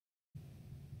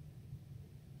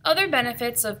Other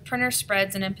benefits of printer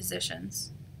spreads and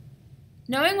impositions.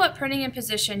 Knowing what printing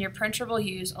imposition your printer will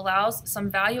use allows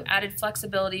some value-added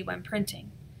flexibility when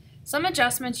printing. Some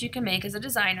adjustments you can make as a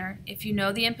designer, if you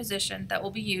know the imposition that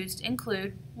will be used,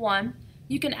 include 1.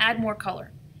 You can add more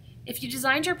color. If you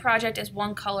designed your project as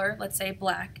one color, let's say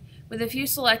black, with a few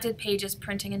selected pages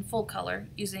printing in full color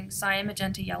using cyan,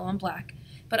 magenta, yellow, and black,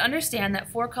 but understand that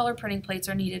 4 color printing plates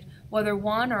are needed, whether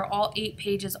one or all 8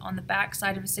 pages on the back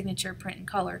side of a signature print in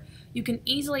color, you can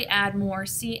easily add more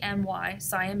CMY,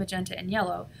 cyan, magenta, and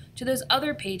yellow, to those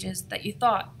other pages that you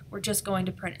thought were just going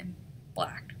to print in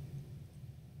black.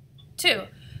 2.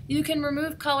 You can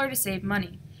remove color to save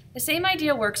money. The same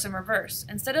idea works in reverse.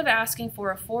 Instead of asking for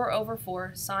a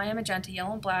 4/4 cyan, magenta,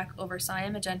 yellow, and black over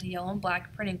cyan, magenta, yellow, and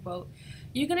black printing quote,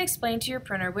 you can explain to your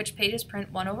printer which pages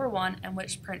print 1/1 and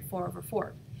which print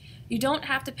 4/4. You don't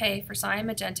have to pay for cyan,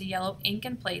 magenta, yellow ink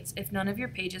and plates if none of your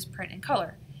pages print in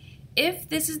color. If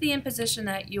this is the imposition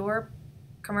that your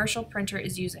commercial printer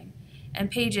is using,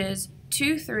 and pages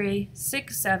 2, 3,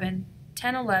 6, 7,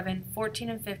 10, 11, 14,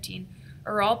 and 15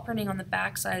 are all printing on the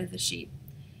back side of the sheet,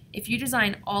 if you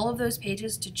design all of those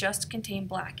pages to just contain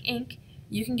black ink,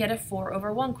 you can get a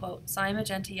 4/1 quote, cyan,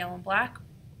 magenta, yellow, and black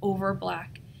over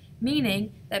black,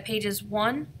 meaning that pages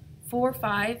 1, 4,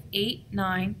 5, 8,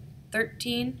 9,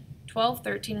 13, 12,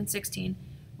 13, and 16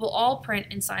 will all print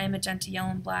in cyan, magenta,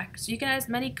 yellow, and black, so you can add as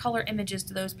many color images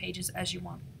to those pages as you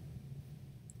want.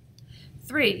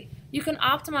 3. You can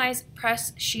optimize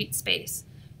press sheet space.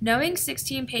 Knowing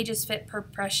 16 pages fit per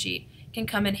press sheet can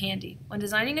come in handy. When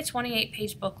designing a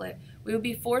 28-page booklet, we will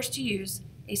be forced to use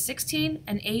a 16,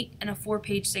 an 8, and a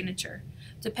 4-page signature.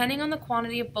 Depending on the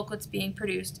quantity of booklets being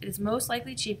produced, it is most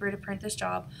likely cheaper to print this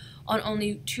job on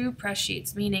only 2 press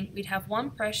sheets, meaning we'd have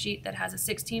one press sheet that has a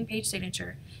 16-page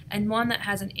signature and one that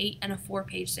has an 8 and a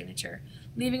 4-page signature,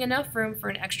 leaving enough room for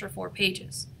an extra 4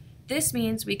 pages. This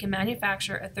means we can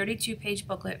manufacture a 32-page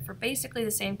booklet for basically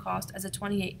the same cost as a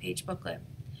 28-page booklet.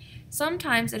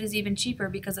 Sometimes it is even cheaper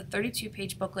because a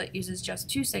 32-page booklet uses just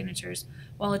 2 signatures,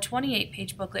 while a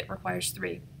 28-page booklet requires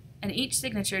 3, and each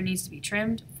signature needs to be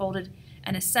trimmed, folded,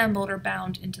 and assembled or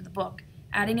bound into the book,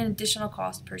 adding an additional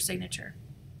cost per signature.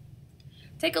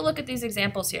 Take a look at these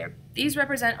examples here. These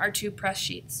represent our 2 press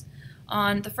sheets.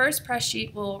 On the first press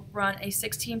sheet, we'll run a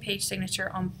 16-page signature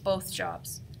on both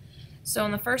jobs. So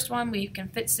on the first one, we can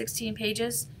fit 16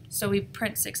 pages, so we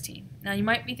print 16. Now you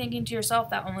might be thinking to yourself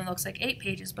that only looks like 8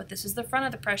 pages, but this is the front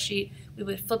of the press sheet. We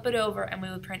would flip it over and we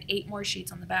would print 8 more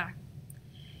sheets on the back.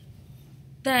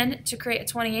 Then to create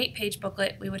a 28-page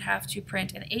booklet, we would have to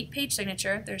print an 8-page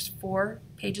signature. There's 4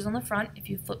 pages on the front. If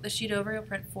you flip the sheet over, you'll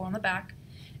print 4 on the back.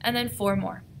 And then 4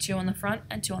 more, 2 on the front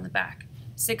and 2 on the back.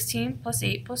 16 plus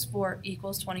 8 plus 4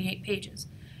 equals 28 pages.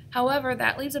 However,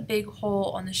 that leaves a big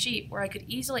hole on the sheet where I could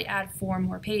easily add 4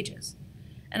 more pages.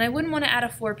 And I wouldn't want to add a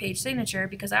 4-page signature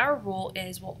because our rule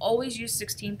is we'll always use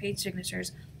 16-page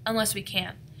signatures unless we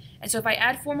can. And so if I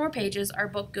add 4 more pages, our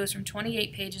book goes from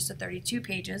 28 pages to 32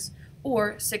 pages,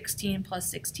 or 16 plus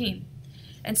 16.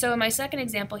 And so in my second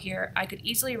example here, I could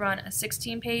easily run a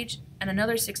 16-page and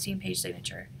another 16-page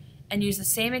signature and use the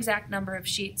same exact number of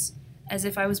sheets as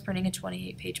if I was printing a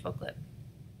 28-page booklet.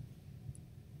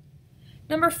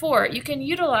 Number 4, you can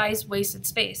utilize wasted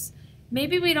space.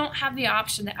 Maybe we don't have the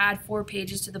option to add 4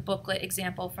 pages to the booklet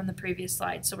example from the previous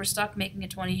slide, so we're stuck making a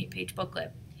 28-page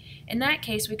booklet. In that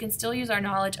case, we can still use our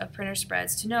knowledge of printer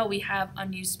spreads to know we have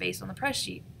unused space on the press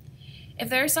sheet. If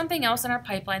there is something else in our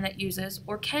pipeline that uses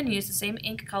or can use the same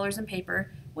ink, colors, and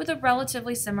paper with a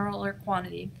relatively similar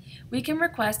quantity, we can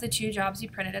request the 2 jobs be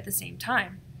printed at the same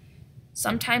time.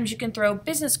 Sometimes you can throw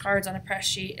business cards on a press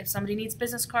sheet. If somebody needs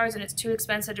business cards and it's too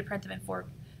expensive to print them in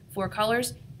four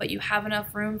colors, but you have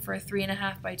enough room for a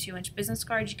 3.5 by 2 inch business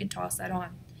card, you can toss that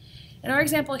on. In our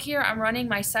example here, I'm running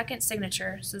my second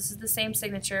signature, so this is the same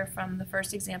signature from the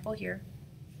first example here.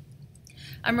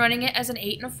 I'm running it as an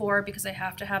 8 and a 4 because I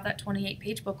have to have that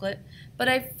 28-page booklet, but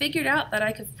I've figured out that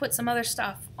I could put some other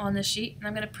stuff on this sheet, and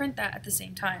I'm going to print that at the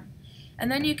same time.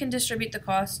 And then you can distribute the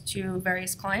cost to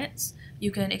various clients.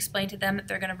 You can explain to them that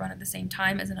they're going to run at the same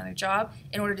time as another job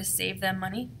in order to save them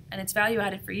money, and it's value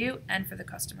added for you and for the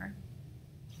customer.